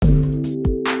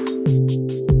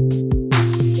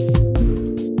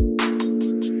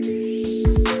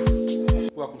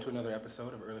another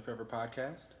episode of Early Forever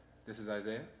Podcast. This is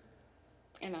Isaiah.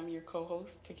 And I'm your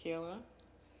co-host, Tequila.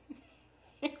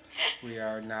 We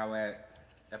are now at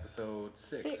episode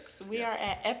 6. We are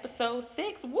at episode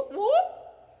 6. Whoop, whoop.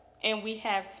 And we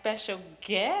have special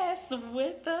guests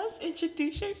with us.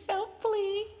 Introduce yourself,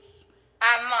 please.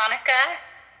 I'm Monica.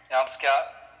 I'm Scott.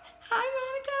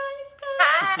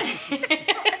 Hi, Monica.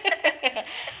 Hi.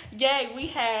 Yay, we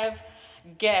have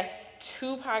guests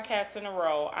 2 podcasts in a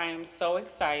row. I am so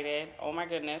excited. Oh my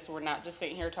goodness, we're not just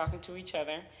sitting here talking to each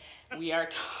other. We are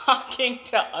talking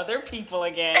to other people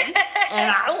again,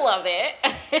 and I love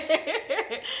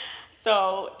it.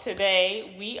 So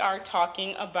today we are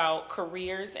talking about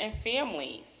careers and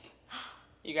families.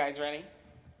 You guys ready?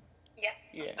 Yeah.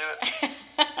 Let's do it.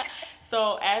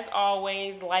 So as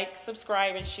always, like,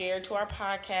 subscribe, and share to our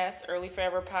podcast, Early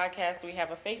Forever Podcast. We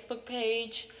have a Facebook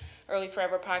page, Early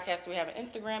Forever Podcast. We have an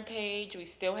Instagram page. We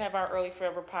still have our Early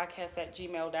Forever Podcast at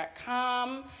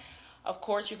gmail.com. Of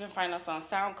course, you can find us on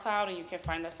SoundCloud, and you can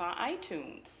find us on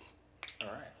iTunes. All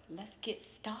right. Let's get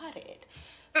started.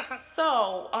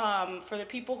 So, for the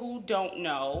people who don't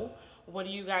know, what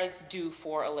do you guys do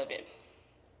for a living?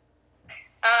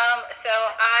 So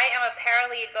I am a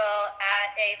paralegal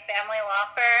at a family law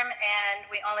firm, and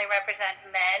we only represent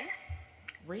men.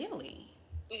 Really?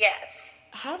 Yes.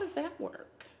 How does that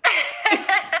work? Our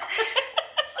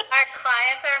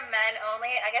clients are men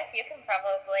only. I guess you can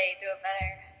probably do it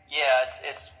better. Yeah,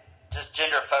 it's just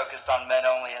gender focused on men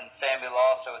only in family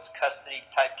law, so it's custody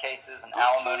type cases and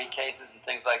alimony cases and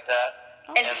things like that.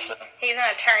 And he's an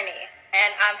attorney,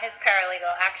 and I'm his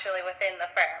paralegal actually within the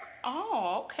firm.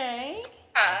 Oh, okay.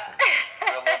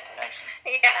 Real love connection.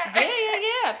 Yeah.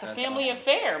 Yeah. It's a That's family awesome.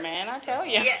 affair, man. I tell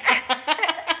you. Yeah.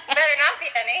 Better not be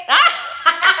any.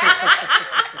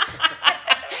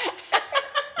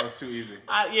 That was too easy.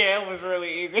 Yeah, it was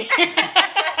really easy.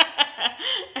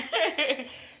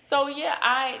 So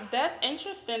yeah, that's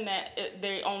interesting that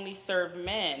they only serve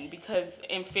men, because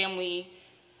in family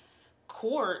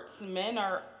courts, men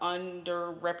are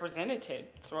underrepresented.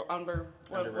 So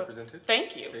Underrepresented?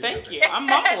 Thank you. There you go. I'm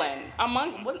mumbling.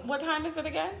 What time is it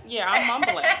again? Yeah, I'm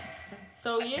mumbling.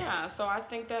 So yeah, I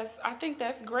think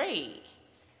that's great.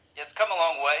 Yeah, it's come a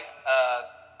long way.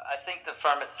 I think the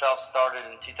firm itself started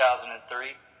in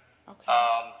 2003. Okay.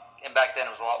 And back then it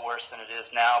was a lot worse than it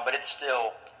is now, but it's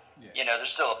still, there's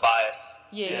still a bias.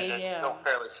 Yeah. It's still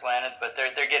fairly slanted, but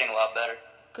they're getting a lot better.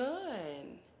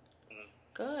 Good.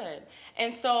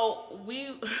 And so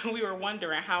we were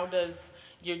wondering, how does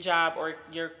your job or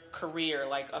your career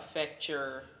affect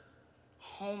your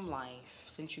home life,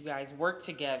 since you guys work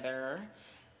together?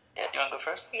 Yeah, you want to go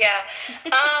first? Yeah.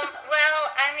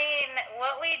 Well, I mean,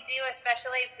 what we do,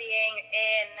 especially being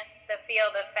in the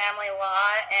field of family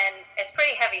law, and it's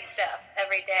pretty heavy stuff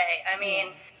every day. I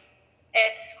mean,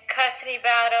 it's custody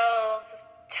battles,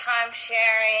 time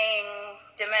sharing,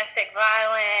 domestic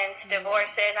violence,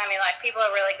 divorces. I mean, people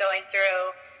are really going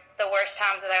through the worst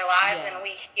times of their lives, and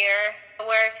we hear the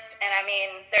worst. And I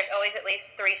mean, there's always at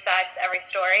least 3 sides to every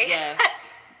story.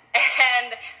 Yes.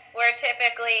 And we're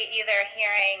typically either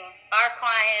hearing our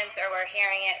clients, or we're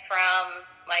hearing it from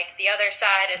the other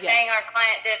side is saying our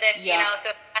client did this,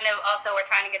 so kind of also we're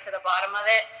trying to get to the bottom of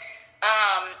it.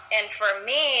 And for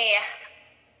me,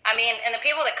 I mean, and the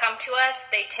people that come to us,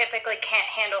 they typically can't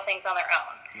handle things on their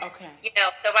own. Okay.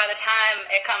 So by the time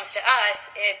it comes to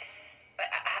us,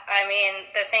 I mean,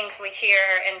 the things we hear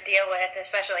and deal with,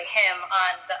 especially him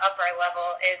on the upper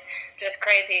level, is just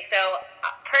crazy. So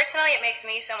personally, it makes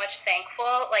me so much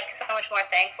so much more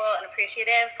thankful and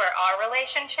appreciative for our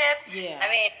relationship. Yeah. I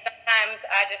mean, sometimes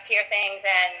I just hear things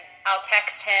and I'll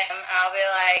text him and I'll be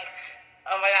like,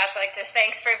 oh my gosh, just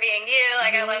thanks for being you.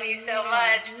 I love you so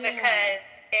much, because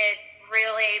it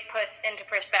really puts into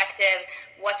perspective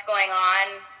what's going on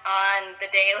the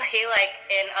daily,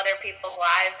 in other people's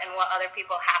lives and what other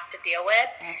people have to deal with.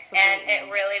 Absolutely. And it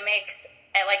really makes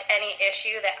any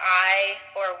issue that I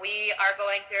or we are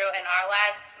going through in our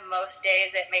lives, most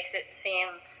days it makes it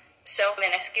seem so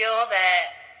minuscule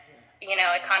that,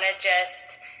 it kind of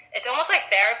just, it's almost like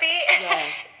therapy.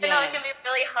 Yes, It can be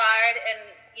really hard,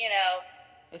 and,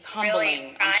 it's humbling,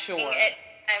 really I'm sure. at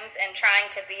times, and trying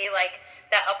to be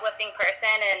that uplifting person,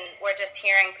 and we're just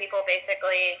hearing people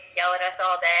basically yell at us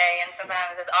all day, and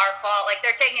sometimes it's our fault,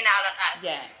 they're taking it out on us.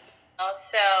 Yes.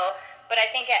 So, but I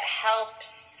think it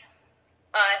helps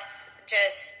us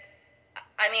just,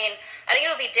 I mean, I think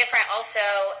it would be different also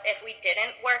if we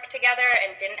didn't work together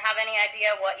and didn't have any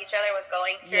idea what each other was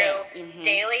going through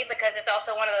daily, because it's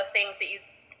also one of those things that you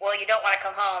don't want to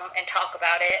come home and talk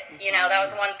about it. That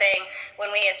was one thing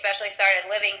when we especially started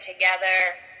living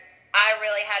together. I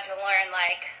really had to learn,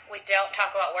 like, we don't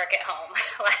talk about work at home.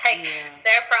 Like,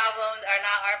 their problems are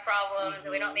not our problems.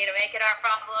 We don't need to make it our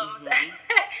problems.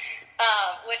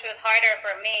 Which was harder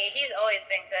for me. He's always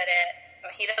been good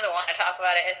at, he doesn't want to talk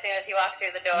about it as soon as he walks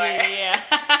through the door. Yeah.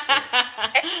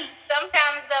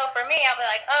 Sometimes, though, for me, I'll be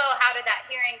like, oh, how did that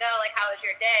hearing go? Like, how was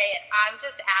your day? And I'm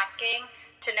just asking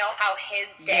to know how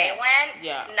his day went,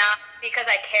 not because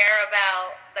I care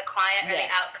about the client or the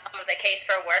outcome of the case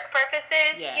for work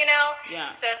purposes, you know?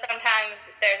 So sometimes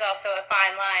there's also a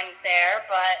fine line there,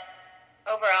 but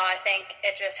overall I think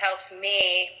it just helps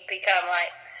me become like,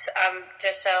 I'm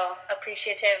just so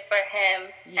appreciative for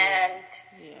him. And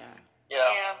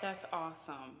that's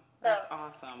awesome. That's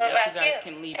awesome. That you guys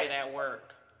can leave it at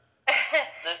work.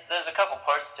 There's a couple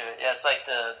parts to it. Yeah, it's like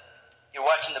you're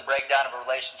watching the breakdown of a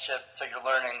relationship, so you're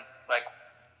learning, like,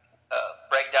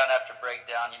 breakdown after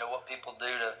breakdown, you know, what people do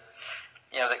to,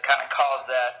 you know, that kind of cause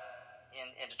that,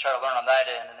 and to try to learn on that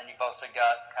end. And then you've also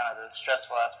got kind of the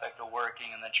stressful aspect of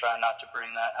working, and then trying not to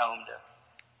bring that home to,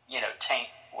 you know, taint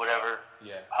whatever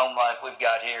home life we've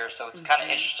got here. So it's kind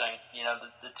of interesting, you know,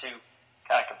 the two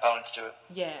kind of components to it.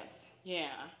 Yes,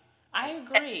 I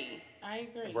agree.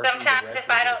 Sometimes if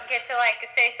I don't get to, like,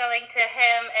 say something to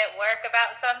him at work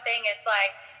about something, it's like,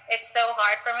 it's so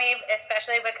hard for me,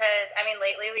 especially because, I mean,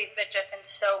 lately we've just been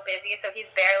so busy, so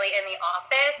he's barely in the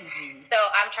office, so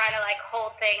I'm trying to, like,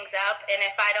 hold things up, and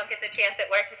if I don't get the chance at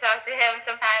work to talk to him,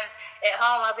 sometimes at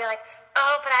home I'll be like,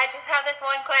 oh, but I just have this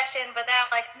one question, but then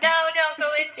I'm like, no, don't go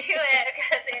into it,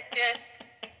 because it just,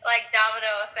 like,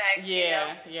 domino effect, you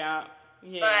know?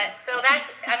 But, so that's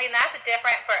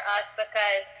different for us,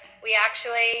 because we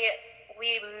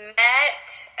met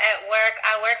at work.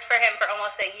 I worked for him for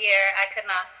almost a year. I could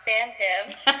not stand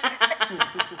him.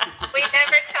 We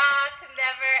never talked,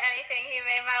 never anything. He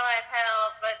made my life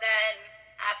hell. But then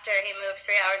after he moved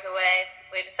 3 hours away,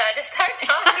 we decided to start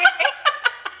talking.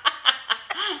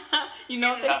 You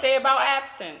know what they say about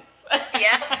absence.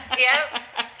 Yep.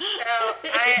 So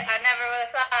I never would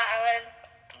have thought I would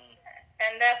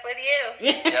end up with you.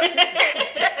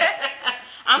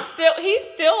 He's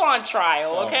still on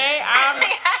trial, okay?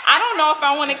 I don't know if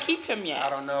I want to keep him yet. I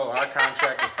don't know. Our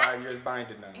contract is 5 years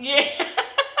binded now. So. Yeah. Well,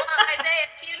 Isaiah,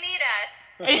 if you need us.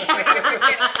 I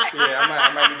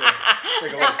might need to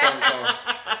take a little phone call.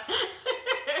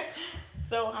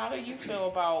 So how do you feel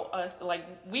about us? Like,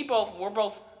 we're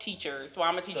both teachers. So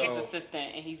I'm a teacher's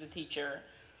assistant and he's a teacher.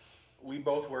 We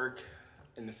both work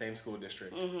in the same school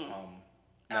district.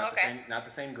 Not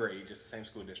the same grade, just the same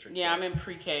school district. Yeah, so I'm in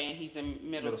pre-K and he's in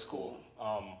middle school.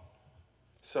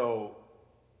 So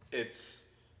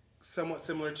it's somewhat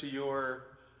similar to your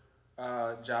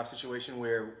job situation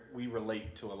where we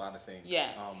relate to a lot of things.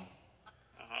 Yes.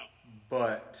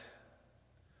 But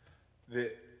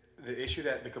the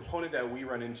component that we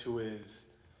run into is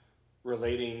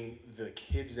relating the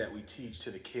kids that we teach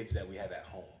to the kids that we have at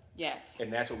home. Yes.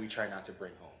 And that's what we try not to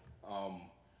bring home.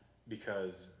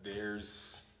 Because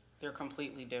they're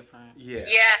completely different. Yeah.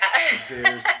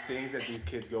 There's things that these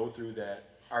kids go through that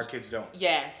our kids don't.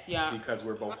 Yes, Because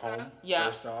we're both home,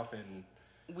 first off, and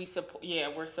we're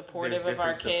supportive of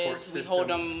our kids. We hold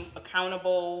them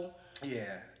accountable.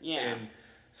 Yeah. And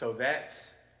so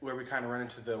that's where we kind of run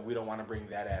into we don't want to bring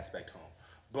that aspect home.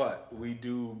 But we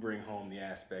do bring home the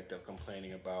aspect of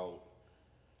complaining about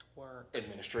work,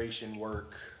 administration,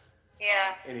 work,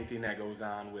 anything that goes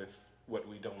on with what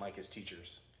we don't like as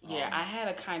teachers. Yeah, I had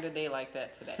a kind of day like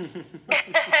that today.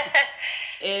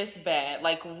 It's bad.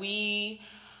 Like, we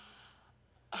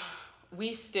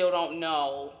still don't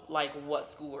know, like, what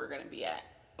school we're going to be at.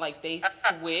 Like, they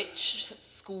switch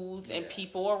schools and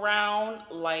people around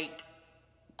like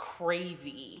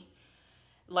crazy.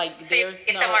 Like, so there's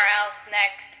somewhere else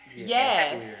next.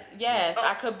 Yes.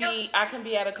 I can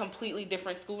be at a completely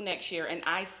different school next year, and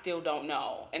I still don't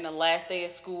know. And the last day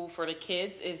of school for the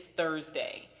kids is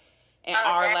Thursday, and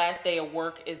our last day of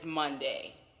work is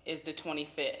Monday, is the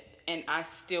 25th, and I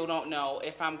still don't know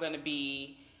if I'm gonna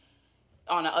be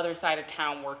on the other side of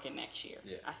town working next year.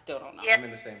 I still don't know. I'm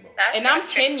in the same boat, and I'm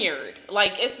tenured.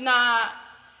 Like, it's not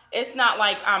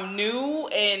like I'm new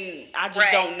and I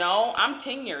just don't know. I'm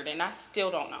tenured and I still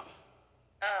don't know.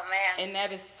 Oh, man. And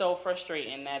that is so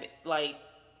frustrating that, like,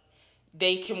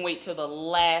 they can wait till the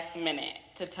last minute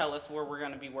to tell us where we're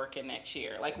going to be working next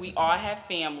year. Like, we all have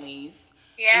families.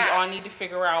 We all need to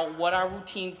figure out what our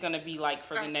routine's going to be like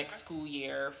for the next school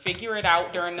year. Figure it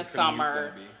out during the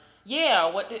summer. Yeah,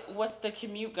 what's the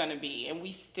commute going to be? And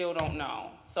we still don't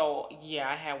know. So, yeah,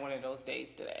 I had one of those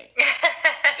days today.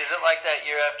 Is it like that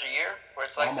year after year, where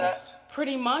it's like that?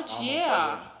 Pretty much,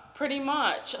 Pretty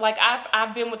much. Like,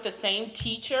 I've been with the same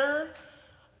teacher,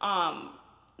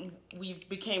 we've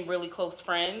became really close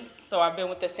friends. So I've been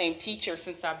with the same teacher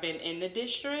since I've been in the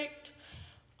district.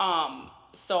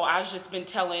 So I've just been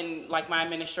telling like my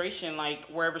administration, like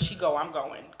wherever she go, I'm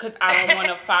going, because I don't want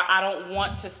to. I don't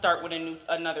want to start with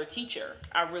another teacher.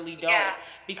 I really don't,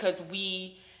 because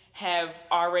we have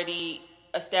already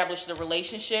established a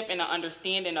relationship and an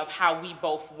understanding of how we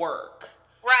both work.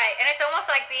 Right, and it's almost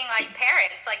like being like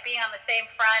parents, like being on the same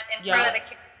front in front of the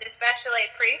kids, especially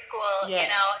preschool. You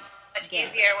know, it's much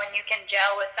easier when you can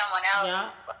gel with someone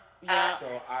else. Yeah. So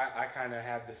I kind of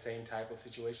have the same type of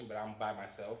situation, but I'm by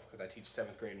myself because I teach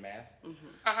 7th grade math.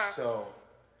 So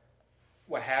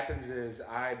what happens is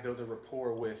I build a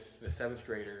rapport with the 7th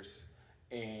graders,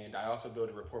 and I also build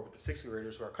a rapport with the 6th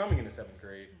graders who are coming into 7th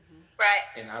grade. Right.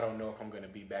 And I don't know if I'm going to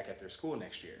be back at their school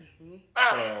next year.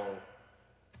 So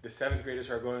the 7th graders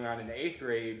who are going on in the 8th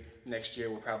grade next year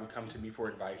will probably come to me for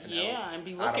advice and help. And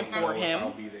be looking for him.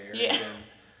 I'll be there. And then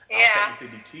I'll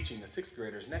technically be teaching the 6th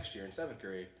graders next year in 7th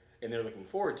grade. And they're looking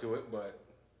forward to it, but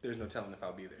there's no telling if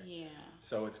I'll be there. Yeah.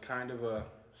 So it's kind of a...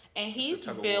 And he's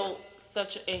built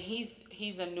such... And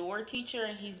he's a newer teacher,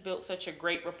 and he's built such a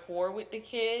great rapport with the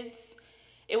kids.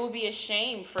 It would be a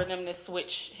shame for them to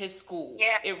switch his school.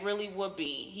 Yeah. It really would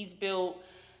be. He's built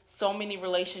so many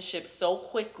relationships so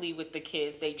quickly with the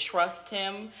kids. They trust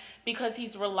him because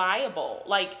he's reliable.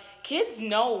 Like, kids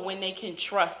know when they can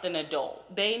trust an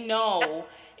adult. They know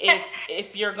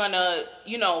if you're gonna,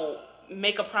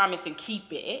 make a promise and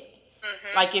keep it.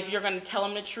 Like, if you're gonna tell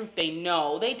them the truth, they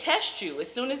know. They test you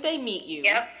as soon as they meet you.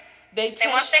 They test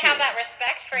you. Once they have that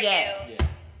respect for you,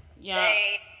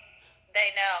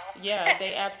 they know. Yeah,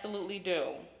 they absolutely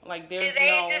do. Like, there's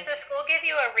does the school give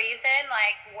you a reason?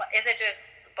 Like, what, is it just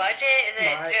budget? Is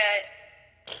it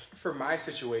just... For my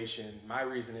situation, my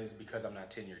reason is because I'm not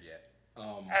tenured yet.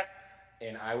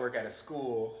 And I work at a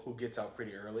school who gets out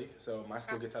pretty early. So my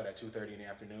school gets out at 2:30 in the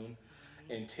afternoon.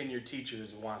 And tenured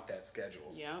teachers want that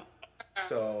schedule. Yeah.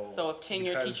 So if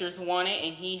tenured teachers want it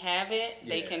and he have it,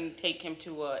 they can take him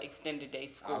to a extended day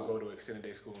school. I'll go to extended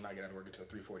day school and I get out of work until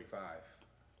 3:45.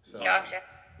 So gotcha.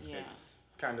 It's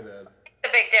kind of the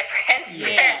big difference.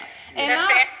 Yeah.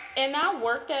 And I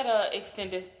worked at a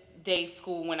extended day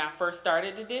school when I first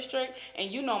started the district,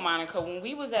 and Monica, when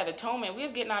we was at Atonement, we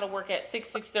was getting out of work at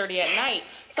 6:30 at night.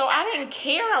 So I didn't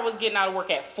care I was getting out of work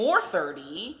at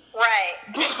 4:30.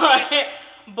 Right.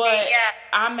 But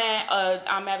I'm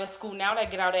at a school now that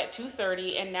get out at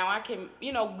 2:30, and now I can,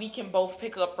 we can both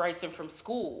pick up Bryson from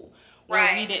school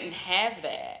where we didn't have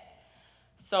that.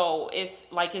 So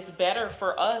it's better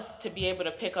for us to be able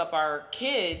to pick up our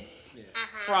kids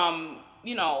from,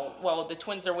 the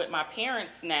twins are with my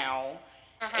parents now,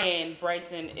 and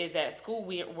Bryson is at school.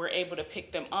 We're able to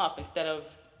pick them up instead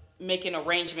of making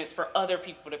arrangements for other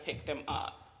people to pick them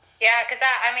up. Yeah, because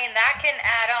that can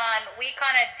add on. We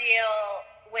kind of deal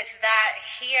with that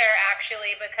here,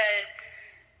 actually, because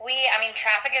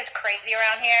traffic is crazy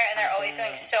around here, and they're always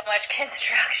doing so much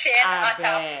construction on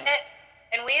top of it.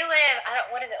 And we live,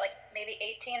 maybe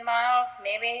 18 miles,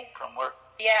 maybe? From work?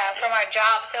 Yeah, from our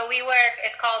job. So we work,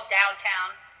 it's called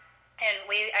downtown. And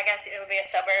I guess it would be a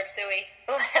suburbs that we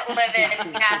live in.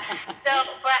 So,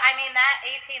 but that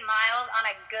 18 miles on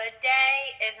a good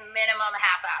day is minimum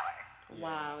half hour.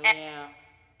 Wow, and,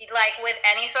 like, with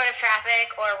any sort of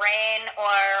traffic or rain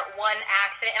or one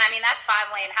accident, and that's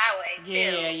 5-lane highway,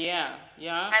 too. Yeah.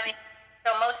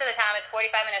 So most of the time it's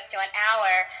 45 minutes to an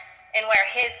hour. And where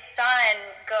his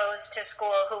son goes to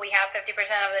school, who we have 50%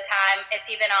 of the time,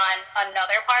 it's even on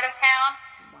another part of town.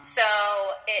 Wow. So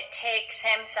it takes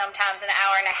him sometimes an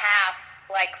hour and a half,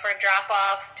 like for drop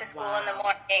off to school in the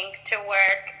morning, to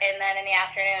work, and then in the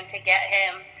afternoon to get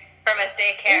him from his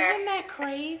daycare. Isn't that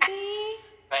crazy?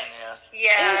 Yes.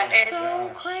 Yeah, it's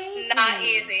so crazy. Not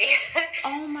easy.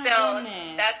 Oh my So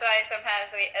goodness. that's why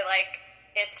sometimes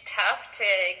it's tough to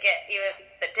get even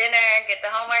the dinner, get the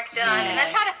homework done, and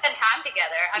then try to spend time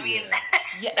together.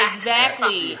 Exactly.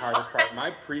 That's the hardest part.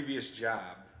 My previous job,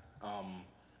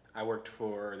 I worked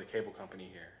for the cable company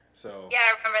here. So yeah,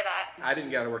 I remember that. I didn't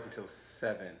get out of work until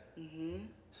 7.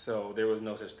 So there was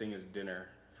no such thing as dinner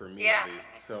for me, at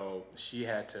least. So she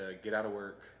had to get out of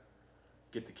work,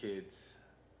 get the kids.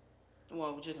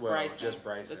 Just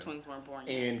Bryson. The twins weren't born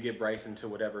yet. And get Bryson to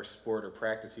whatever sport or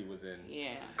practice he was in.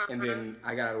 Yeah. And then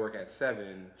I got out of work at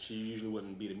 7. She usually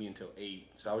wouldn't be to me until 8.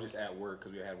 So I was just at work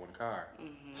because we had one car.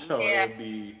 So it would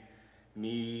be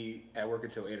me at work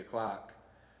until 8 o'clock,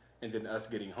 and then us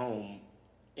getting home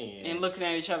and looking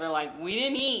at each other like we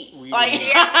didn't eat.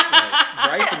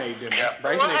 Bryson ate dinner.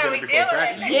 Bryson ate dinner before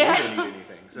practice. Yeah. We didn't eat anything.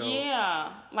 So.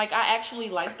 Yeah, I actually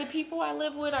like the people I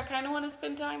live with. I kind of want to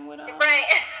spend time with them. Right.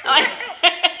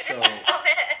 So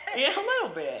Yeah, a little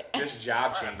bit. This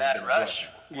job change has been a rush.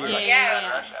 And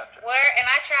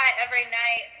I try every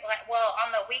night,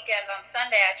 on the weekends, on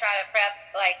Sunday, I try to prep,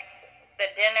 like, the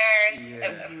dinners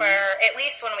for at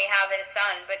least when we have his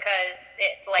son, because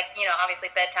it, like, you know,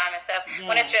 obviously bedtime and stuff. Yes.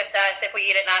 When it's just us, if we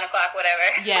eat at 9 o'clock, whatever.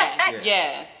 Yes,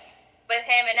 yes. With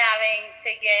him and having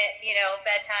to get, you know,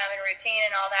 bedtime and routine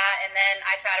and all that, and then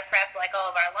I try to prep, like,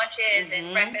 all of our lunches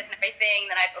and breakfast and everything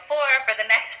the night before for the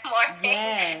next morning.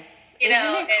 Yes. Isn't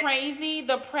it crazy?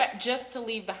 The prep just to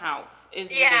leave the house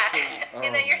is ridiculous.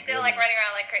 And then you're still, like, running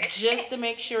around like crazy. Just to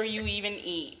make sure you even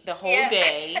eat the whole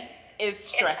day. Is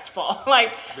stressful.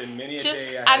 Like, it's been many a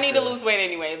day I need to lose weight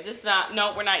anyway.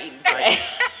 We're not eating today.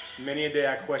 Many a day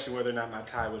I question whether or not my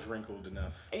tie was wrinkled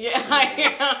enough. Yeah.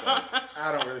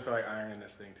 I don't really feel like ironing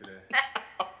this thing today.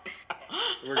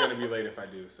 We're going to be late if I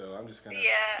do, so I'm just going to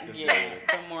do it.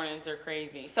 The mornings are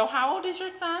crazy. So how old is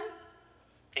your son?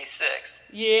 He's 6.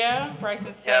 Yeah,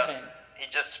 Bryson's 7. Yes. He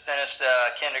just finished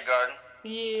kindergarten.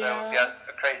 Yeah. So we got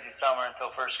a crazy summer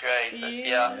until first grade. But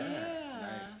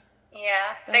Nice.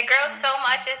 Yeah, they grow so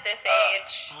much at this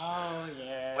age. Oh,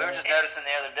 yeah. We were just noticing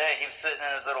the other day, he was sitting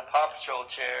in his little Paw Patrol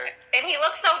chair. And he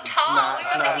looks so tall.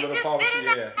 It's not a little Paw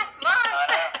Patrol,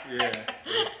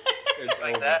 it's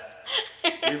like over. That.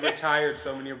 We've retired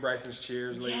so many of Bryson's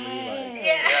chairs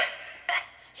lately.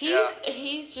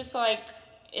 He's just like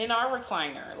in our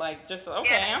recliner, like just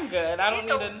I'm good. I don't need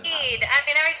to. I mean,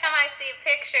 every time I see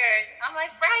pictures, I'm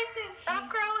like, Bryson, stop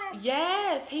growing.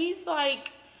 Yes, he's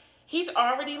like. He's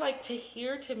already like to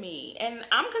here to me, and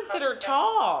I'm considered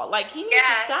tall. Like he needs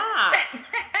to stop.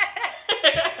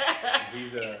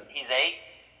 He's 8.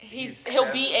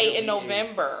 He'll be 8 in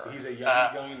November. He's he's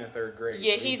going into 3rd grade.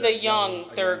 Yeah, so he's a young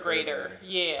third grader.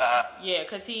 Yeah,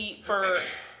 because he for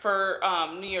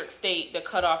New York State the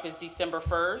cutoff is December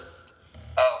 1st.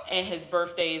 Oh. And his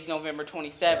birthday is November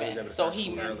 27th. So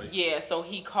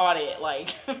he caught it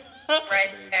like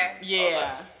right there.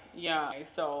 Yeah. Yeah,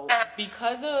 so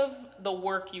because of the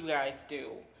work you guys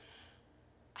do,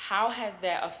 how has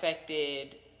that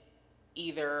affected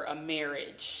either a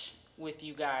marriage with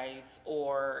you guys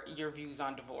or your views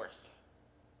on divorce?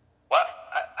 Well,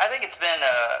 I think it's been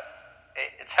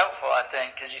it's helpful, I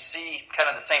think, because you see kind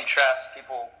of the same traps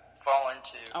people fall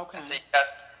into. Okay. And so you got,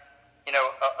 you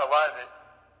know, a lot of it,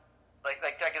 like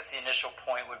I guess the initial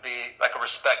point would be like a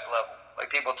respect level. Like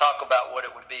people talk about what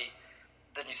it would be.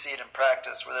 Then you see it in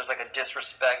practice where there's like a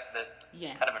disrespect that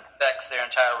kind of infects their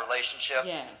entire relationship.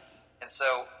 Yes. And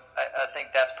so I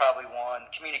think that's probably one.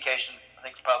 Communication, I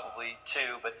think, is probably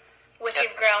 2. But which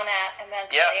you've grown at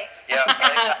immensely.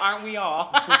 Yeah. Aren't we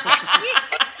all?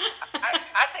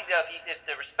 I think, though, if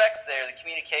the respect's there, the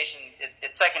communication,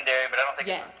 it's secondary, but I don't think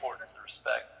it's as important as the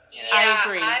respect. You know? I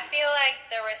agree. I feel like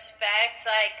the respect,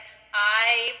 like,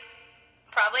 I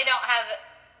probably don't have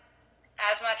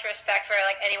as much respect for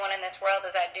like anyone in this world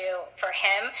as I do for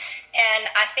him. And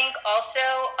I think also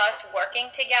us working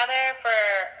together for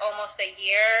almost a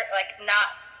year, like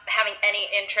not having any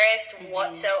interest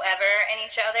whatsoever in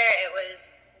each other, it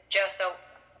was just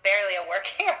barely a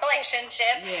working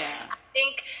relationship. Yeah. I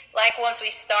think like once we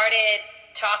started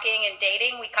talking and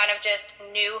dating, we kind of just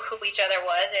knew who each other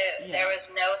was. There was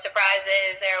no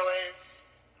surprises. There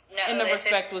was no... And the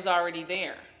respect was already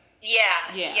there. Yeah.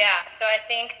 So I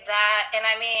think that, and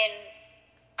I mean,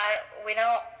 we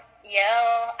don't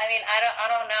yell. I mean, I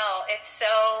don't know. It's so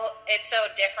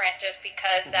different just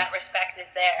because that respect is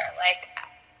there. Like,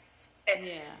 it's.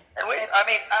 Yeah. And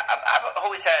I've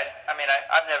always had. I mean,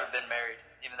 I've never been married,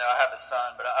 even though I have a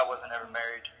son, but I wasn't ever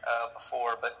married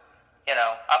before. But you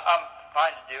know, I'm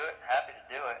fine to do it. Happy to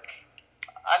do it.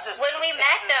 I'm just. When we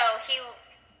met, though,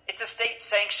 it's a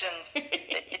state-sanctioned.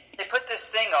 They put this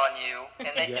thing on you, and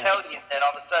they tell you that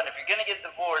all of a sudden, if you're going to get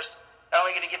divorced, not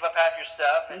only going to give up half your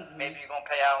stuff, and maybe you're going to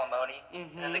pay alimony,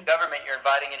 and then the government you're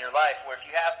inviting in your life, where if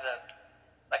you have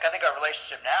I think our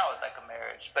relationship now is like a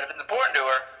marriage. But if it's important to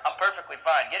her, I'm perfectly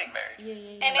fine getting married.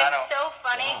 And it's so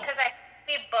funny because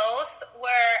we both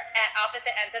were at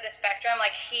opposite ends of the spectrum.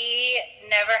 Like, he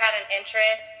never had an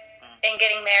interest in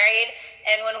getting married,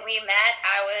 and when we met,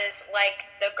 I was like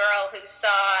the girl who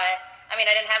saw, I mean,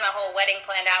 I didn't have my whole wedding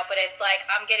planned out, but it's like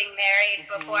I'm getting married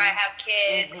before I have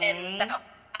kids and stuff,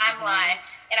 timeline.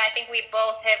 And I think we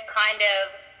both have kind of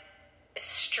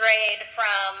strayed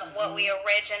from what we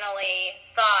originally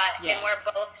thought, and we're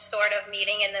both sort of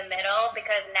meeting in the middle,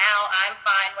 because now I'm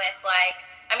fine with, like,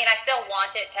 I mean, I still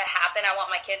want it to happen. I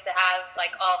want my kids to have,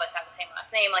 like, all of us have the same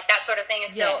last name. Like, that sort of thing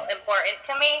is still important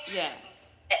to me. Yes.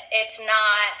 It's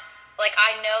not, like,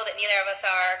 I know that neither of us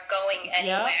are going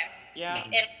anywhere. Yeah.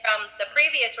 And from the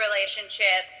previous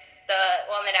relationship, the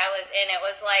one that I was in, it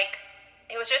was like,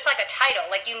 it was just like a title.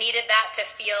 Like, you needed that to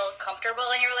feel comfortable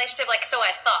in your relationship. Like, so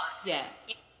I thought.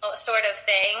 Yes. Sort of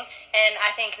thing. And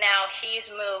I think now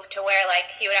he's moved to where, like,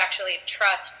 he would actually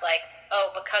trust, like,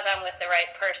 oh, because I'm with the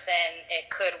right person, it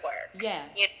could work.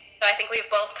 Yes. So I think we've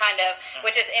both kind of,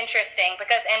 which is interesting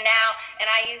because, and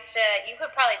I used to, you could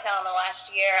probably tell in the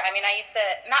last year, I mean, I used to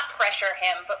not pressure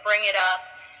him, but bring it up,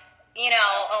 you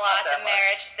know, a lot, the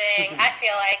marriage thing, I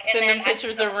feel like. Send them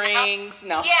pictures of rings.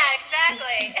 No. Yeah,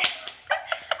 exactly.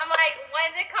 I'm like,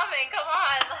 when's it coming? Come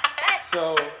on.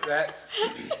 So that's...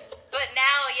 But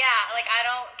now, yeah, like, I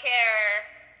don't care.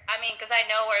 I mean, because I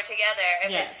know we're together. If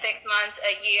it's 6 months,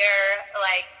 a year,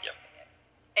 like... Yep.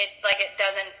 It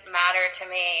doesn't matter to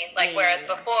me. Like, whereas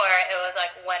before, it was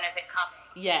like, when is it coming?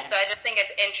 Yeah. So I just think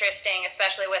it's interesting,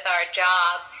 especially with our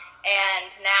jobs.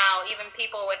 And now even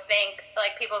people would think,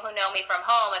 like, people who know me from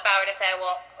home, if I were to say,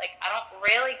 well, like, I don't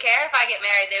really care if I get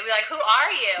married, they'd be like, who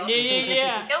are you?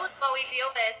 Yeah. Deal with what we deal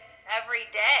with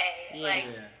every day.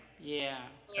 Yeah.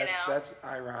 Like, That's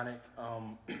ironic.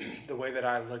 The way that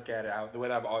I look at it, the way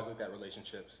that I've always looked at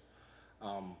relationships,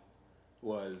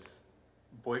 was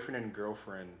boyfriend and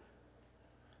girlfriend.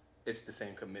 It's the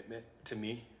same commitment to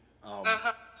me.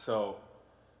 So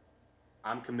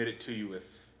I'm committed to you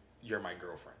if you're my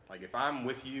girlfriend. Like, if I'm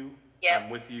with you, I'm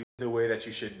with you the way that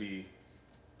you should be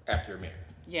after you're married.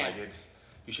 Yes.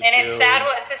 Like, you should. And it's sad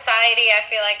what society, I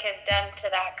feel like, has done to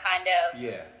that kind of.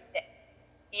 Yeah.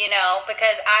 You know,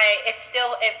 because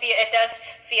it does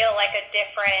feel like a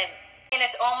different, and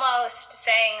it's almost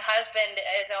saying husband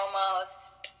is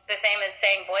almost the same as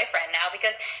saying boyfriend now,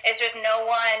 because it's just no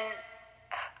one,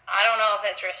 I don't know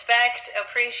if it's respect,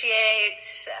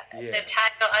 appreciates the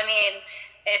title. I mean,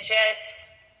 it just,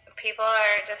 people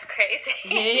are just crazy.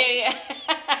 Yeah.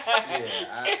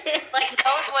 Like,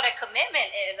 knows what a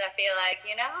commitment is, I feel like,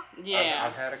 you know? Yeah.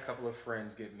 I've had a couple of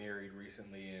friends get married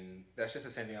recently, and that's just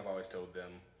the same thing I've always told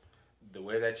them. The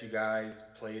way that you guys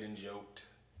played and joked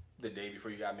the day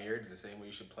before you got married is the same way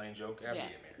you should play and joke after you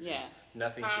get married. Yes.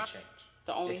 Nothing should change.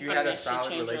 The only if you thing had a that solid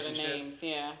should change relationship, are the names,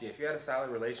 if you had a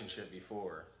solid relationship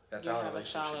before, that solid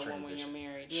relationship should transition. When you're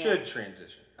married. Should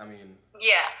transition. I mean,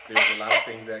 there's a lot of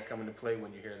things that come into play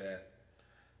when you hear that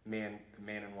man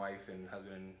and wife and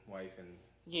husband and wife and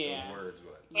those words.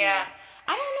 But yeah,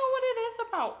 I don't know what it is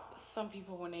about some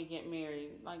people when they get married.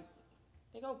 Like,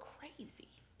 they go crazy.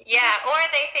 Yeah, or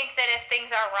they think that if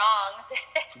things are wrong,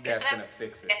 that's gonna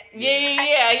fix it.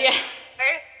 Yeah.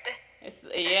 First.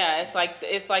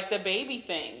 It's like the baby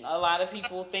thing. A lot of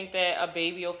people think that a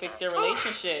baby will fix their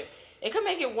relationship. It could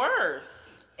make it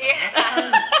worse.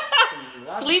 Yeah.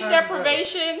 Sleep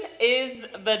deprivation is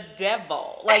the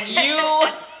devil. Like,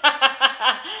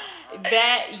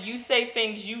 that you say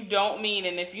things you don't mean,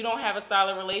 and if you don't have a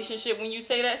solid relationship, when you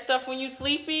say that stuff when you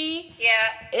sleepy,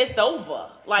 it's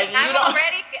over. Like, I am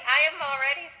already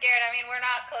scared. I mean, we're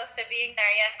not close to being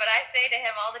there yet, but I say to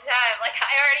him all the time, like,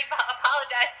 I already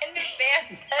apologize in advance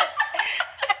because,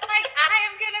 like, I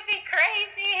am gonna be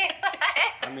crazy.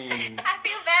 I mean, I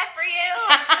feel bad for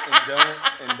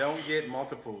you. And don't get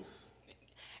multiples.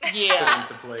 Put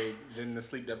into play, then the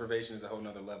sleep deprivation is a whole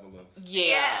nother level of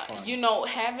fun. You know,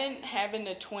 having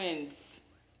the twins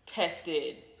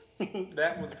tested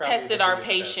that was probably tested our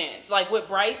patience. Test. Like, with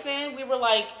Bryson, we were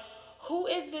like, who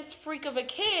is this freak of a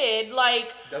kid?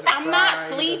 Like, I'm not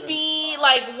sleepy.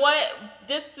 Like, what?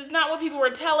 This is not what people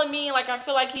were telling me. Like, I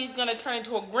feel like he's gonna turn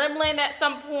into a gremlin at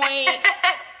some point.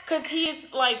 Cause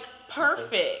he's like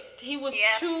perfect. He was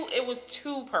it was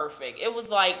too perfect. It was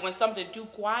like when something too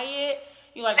quiet,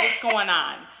 you're like, what's going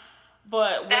on?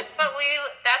 But that's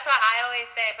what I always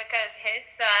say, because his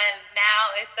son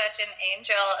now is such an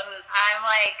angel, and I'm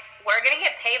like, we're gonna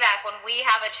get payback when we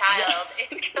have a child.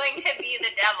 It's going to be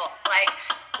the devil. Like,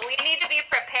 we need to be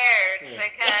prepared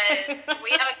because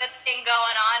we have a good thing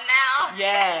going on now.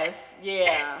 Yes,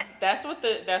 yeah. That's what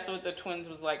the twins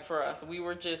was like for us. We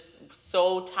were just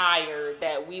so tired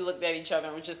that we looked at each other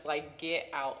and was just like, get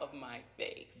out of my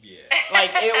face. Yeah.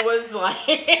 Like, it was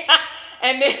like,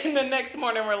 and then the next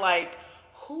morning we're like,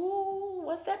 who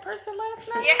was that person last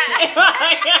night? Yeah.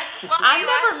 Well, I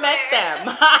never met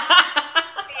them.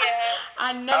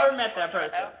 I never met that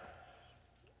person.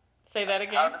 Say that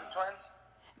again. How old are the twins?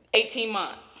 18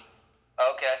 months.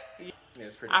 Okay. Yeah,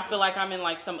 it's pretty I feel like I'm in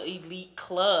like some elite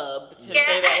club to say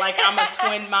that. Like, I'm a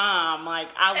twin mom. Like,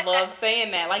 I love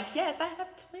saying that. Like, yes, I have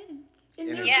twins. In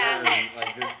return,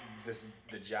 like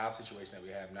the job situation that we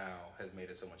have now has made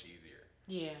it so much easier.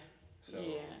 Yeah. So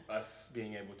us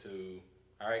being able to,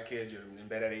 all right, kids, you're in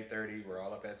bed at 8:30. We're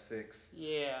all up at 6.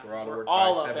 Yeah. We're all to work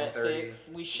all by up 7:30. at 6.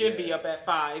 We should be up at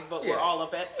 5, but we're all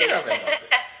up at 6. We're up at 6.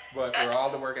 But we're all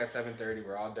to work at 7:30.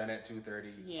 We're all done at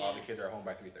 2:30. Yeah. All the kids are home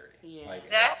by 3:30. Yeah. Like,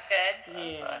 that's good.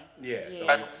 Yeah. So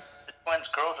it's twins,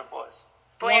 girls or boys?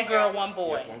 One girl, one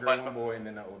boy. Yeah, one girl, one boy, and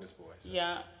then the oldest boy. So.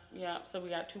 Yeah. So we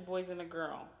got 2 boys and a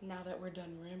girl. Now that we're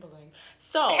done rambling.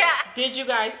 So, did you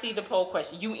guys see the poll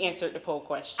question? You answered the poll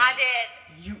question. I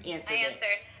did. You answered it.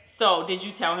 So, did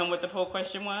you tell him what the poll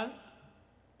question was?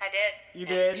 I did. You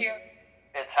did?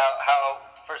 It's how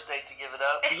first date to give it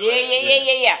up.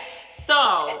 Yeah.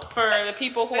 So, for the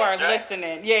people who are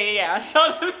listening,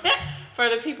 So, for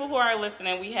the people who are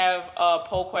listening, we have a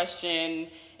poll question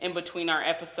in between our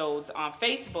episodes on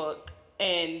Facebook,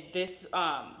 and this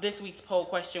week's poll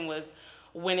question was,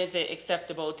 when is it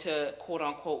acceptable to quote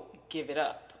unquote give it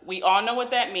up? We all know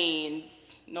what that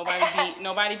means.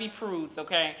 Nobody be prudes,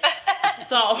 okay?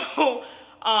 So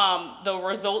the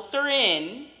results are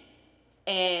in,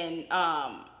 and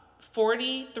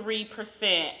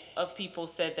 43% of people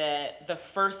said that the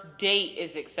first date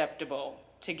is acceptable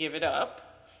to give it up,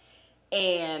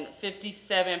 and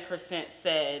 57%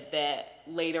 said that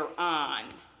later on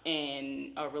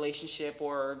in a relationship,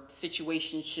 or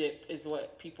situationship is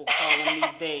what people call them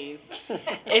these days,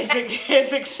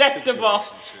 is acceptable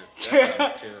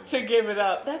to give it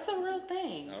up. That's a real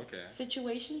thing. Okay.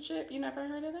 Situationship? You never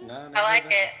heard of that? No, I like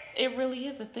it. It really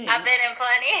is a thing. I've been in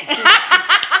plenty.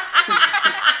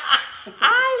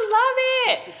 I love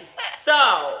it.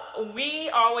 So, we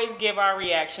always give our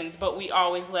reactions, but we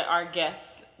always let our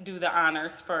guests do the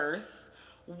honors first.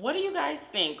 What do you guys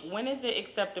think? When is it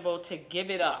acceptable to give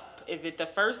it up? Is it the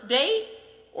first date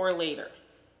or later?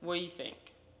 What do you think?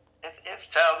 It's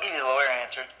tough. I'll give you the lawyer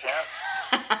answer. It depends.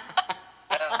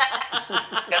 Sometimes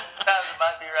it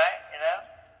might be right, you know?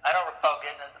 I don't recall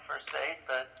getting it the first date,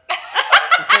 but...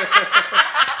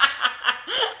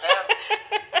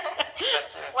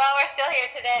 Well, we're still here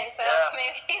today, so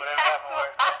maybe that's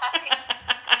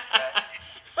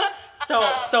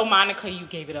why. So Monica, you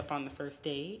gave it up on the first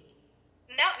date?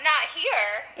 No, not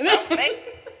here. Not with me.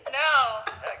 No.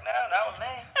 Heck no, not with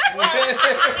me. Well, we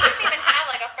didn't even have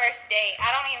like a first date.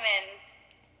 I don't even...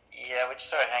 Yeah, we just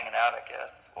started hanging out, I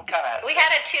guess. We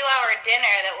had a 2-hour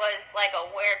dinner that was like a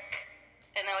work,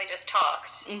 and then we just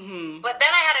talked. Mm-hmm. But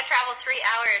then I had to travel 3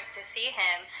 hours to see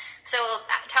him. So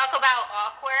talk about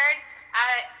awkward.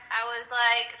 I was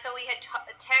like, so we had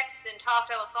texted and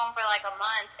talked on the phone for like a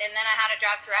month, and then I had to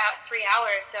drive throughout 3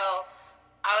 hours, so...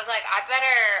 I was like,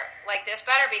 this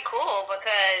better be cool,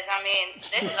 because, I mean,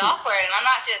 this is awkward, and I'm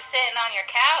not just sitting on your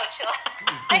couch,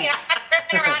 like, I'm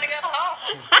turning around to go home.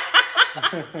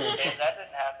 Yeah, that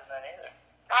didn't happen then either.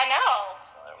 I know.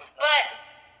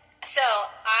 So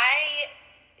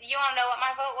You want to know what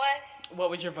my vote was? What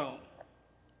was your vote?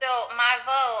 So, my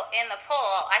vote in the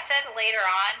poll, I said later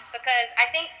on, because I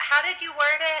think, how did you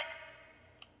word it?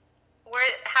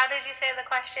 How did you say the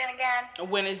question again?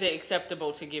 When is it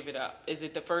acceptable to give it up? Is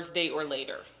it the first date or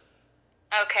later?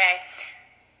 Okay.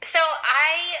 So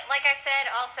like I said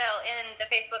also in the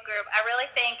Facebook group, I really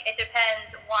think it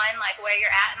depends, one, like where you're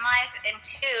at in life, and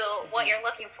two, what you're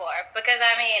looking for. Because,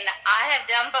 I mean, I have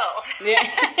done both. Yeah.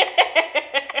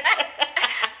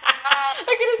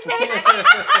 Look at his face.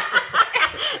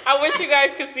 I wish you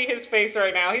guys could see his face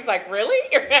right now. He's like, really?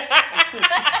 He's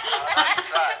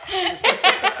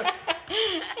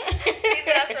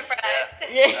not surprised.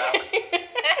 Yeah.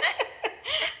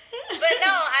 But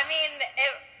no, I mean,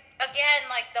 again,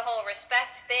 like the whole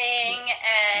respect thing,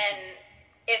 and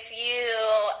if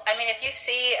you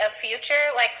see a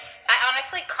future, like, I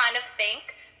honestly kind of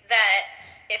think that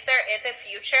if there is a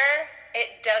future,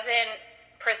 it doesn't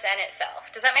present itself.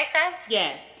 Does that make sense?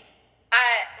 Yes.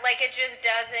 Like, it just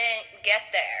doesn't get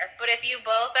there. But if you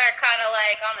both are kind of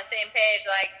like on the same page,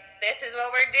 like, this is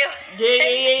what we're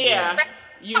doing. Yeah.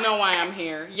 You know why I'm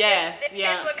here. Yes. This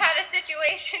is what kind of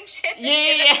situationship.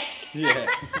 Yeah.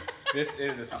 This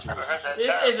is a situationship.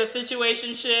 This is a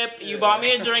situationship. You bought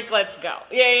me a drink. Let's go.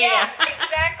 Yeah.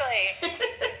 Exactly.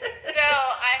 So,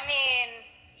 I mean,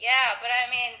 but I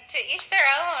mean, to each their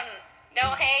own.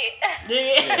 Don't hate.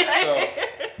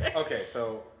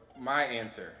 So my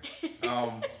answer.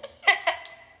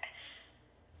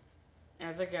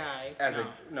 As a guy.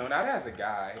 Not as a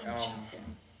guy.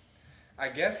 I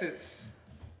guess it's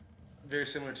very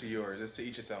similar to yours. It's to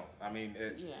each its own. I mean,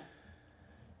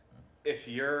 if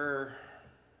you're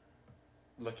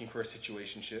looking for a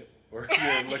situationship, or if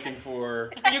you're looking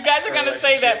for... You guys are going to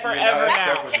say that forever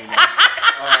now.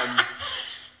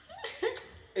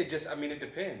 It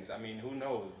depends. I mean, who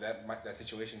knows? That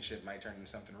situationship might turn into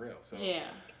something real. So,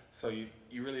 So you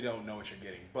really don't know what you're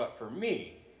getting. But for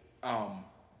me,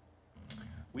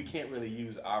 we can't really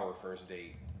use our first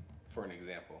date for an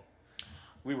example.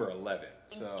 we were 11.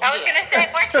 So I was gonna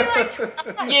say, weren't you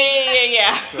like 12?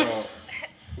 Yeah. So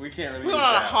we can't really. We went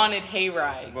on a haunted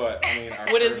hayride. But I mean,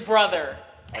 with his brother.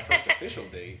 Our first official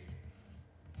date.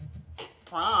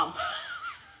 Prom.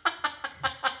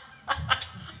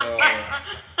 So.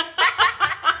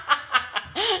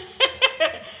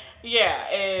 Yeah,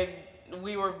 and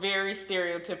we were very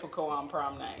stereotypical on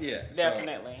prom night. Yeah,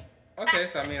 definitely. Okay,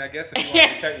 so I mean, I guess if you want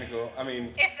to be technical, I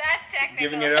mean, if that's technical,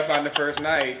 giving it up on the first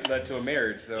night led to a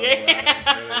marriage. So, if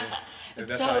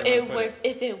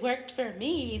it worked for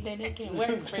me, then it can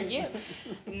work for you.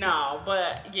 No,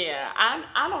 but yeah,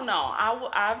 I don't know.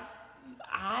 I've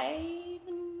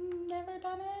never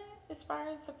done it as far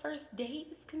as the first date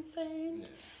is concerned. Yeah.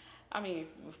 I mean,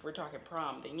 if we're talking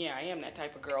prom, then yeah, I am that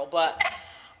type of girl. But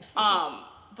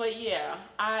yeah,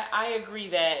 I agree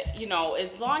that, you know,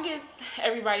 as long as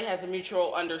everybody has a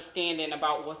mutual understanding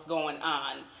about what's going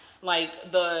on,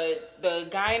 like the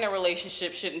guy in a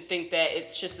relationship shouldn't think that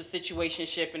it's just a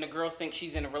situationship and the girl thinks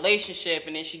she's in a relationship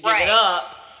and then she give it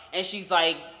up and she's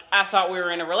like, I thought we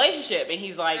were in a relationship, and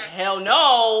he's like, hell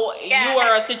no, you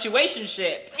are a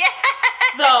situationship. Yeah.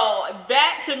 So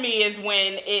that to me is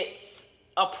when it's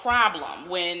a problem,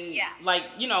 when like,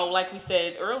 you know, like we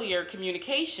said earlier,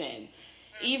 communication.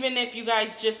 Even if you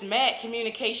guys just met,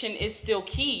 communication is still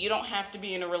key. You don't have to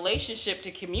be in a relationship to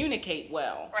communicate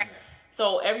well. Right.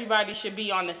 So everybody should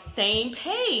be on the same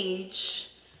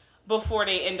page before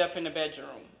they end up in the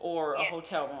bedroom or a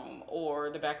hotel room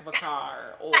or the back of a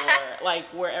car or like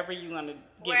wherever you're going to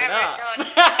give it up.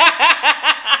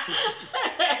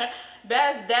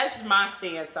 That's my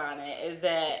stance on it, is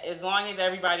that as long as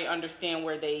everybody understand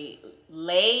where they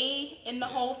lay in the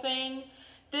whole thing,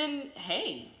 then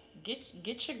hey,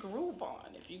 get your groove on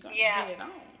if you're gonna get it on.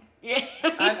 Yeah.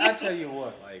 I tell you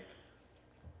what, like,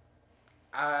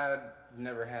 I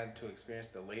never had to experience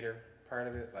the later part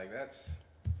of it. Like, that's,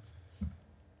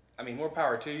 I mean, more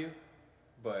power to you,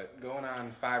 but going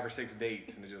on 5 or 6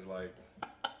 dates and it's just like,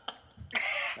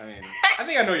 I mean, I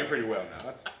think I know you pretty well now.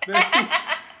 It's been,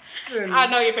 I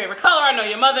know your favorite color. I know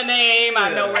your mother name.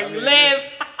 I know where you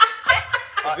live.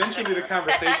 Eventually, the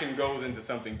conversation goes into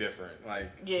something different.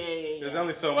 Like, there's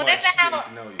only so much getting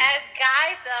to know you. As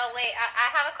guys, though, wait, I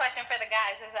have a question for the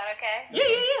guys. Is that okay?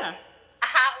 Yeah.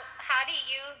 How do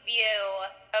you view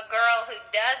a girl who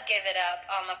does give it up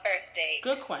on the first date?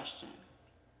 Good question.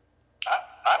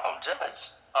 I don't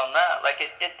judge on that. Like,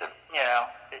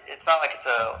 it's not like it's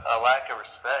a lack of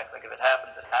respect. Like, if it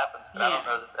happens, it happens. But I don't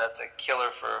know that that's a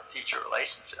killer for a future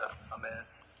relationship. I mean,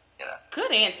 it's, you know.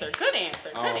 Good answer.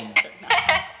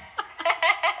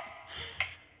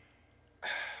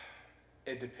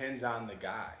 It depends on the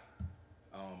guy.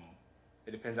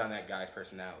 It depends on that guy's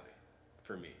personality.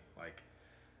 For me, like,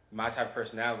 my type of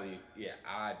personality,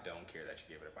 I don't care that you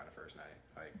give it up on the first night.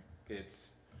 Like,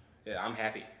 I'm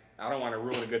happy. I don't want to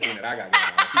ruin a good thing that I got going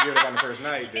on. If you give it up on the first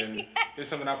night, then it's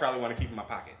something I probably want to keep in my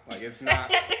pocket. Like, it's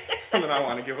not something I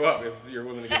want to give up if you're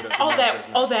willing to give it up.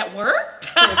 That worked?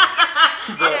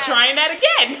 I'm trying that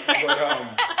again.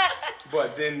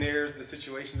 But then there's the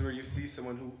situations where you see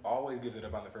someone who always gives it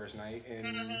up on the first night,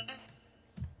 and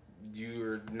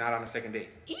you're not on a second date.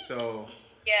 So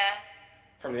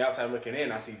from the outside looking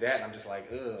in, I see that, and I'm just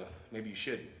like, maybe you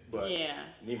shouldn't. But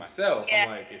me myself, I'm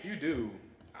like, if you do,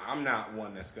 I'm not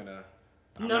one that's gonna.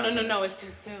 No, it's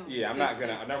too soon. Yeah, I'm not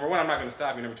gonna. Number one, I'm not gonna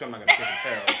stop you. Number two, I'm not gonna kiss and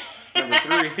tell. Number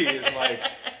three is like,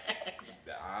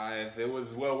 if it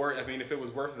was if it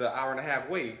was worth the hour and a half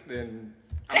wait, then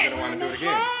I'm gonna want to do it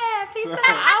again. He said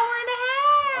an hour and a half.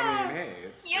 I mean, hey,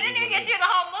 you didn't even get through the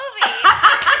whole movie.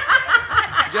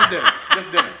 Just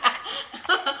dinner.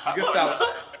 It's a good solid.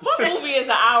 What movie is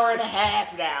an hour and a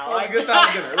half now? It's a good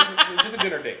solid dinner. It was just a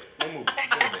dinner date. No movie.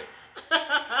 Dinner date.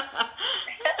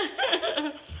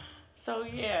 So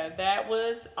that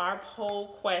was our poll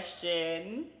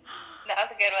question. That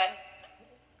was a good one.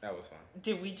 That was fun.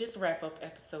 Did we just wrap up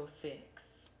episode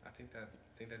 6? I think that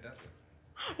does it.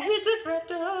 We just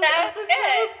wrapped up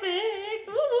episode 6.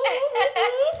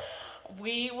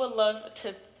 We would love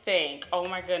to thank, oh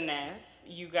my goodness,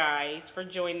 you guys for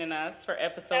joining us for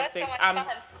episode 6. I'm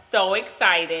so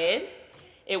excited.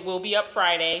 It will be up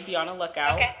Friday. Be on the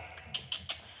lookout. Okay.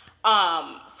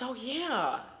 So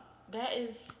that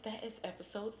is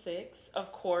episode 6.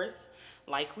 Of course,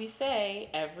 like we say,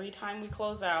 every time we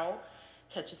close out,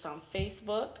 catch us on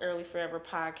Facebook, Early Forever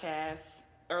Podcast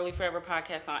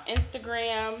on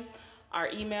Instagram, our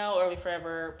email,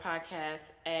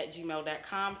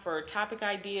 earlyforeverpodcast@gmail.com for topic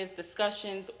ideas,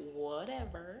 discussions,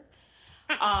 whatever.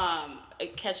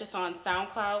 Catch us on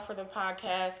SoundCloud for the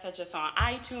podcast. Catch us on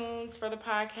iTunes for the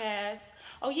podcast.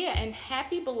 Oh yeah, and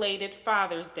happy belated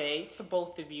Father's Day to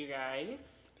both of you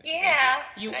guys. Yeah.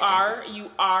 You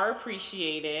are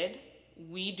appreciated.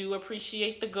 We do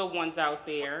appreciate the good ones out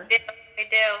there. We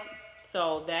do.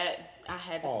 So that I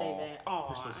had to say that.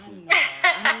 Oh, so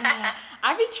I know.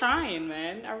 I be trying,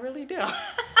 man. I really do.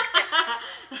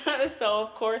 So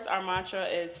of course our mantra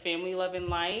is family, love, and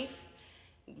life.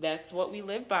 That's what we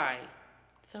live by.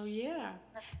 So yeah.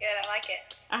 That's good. I like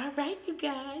it. All right, you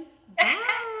guys. Bye.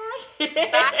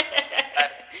 Bye.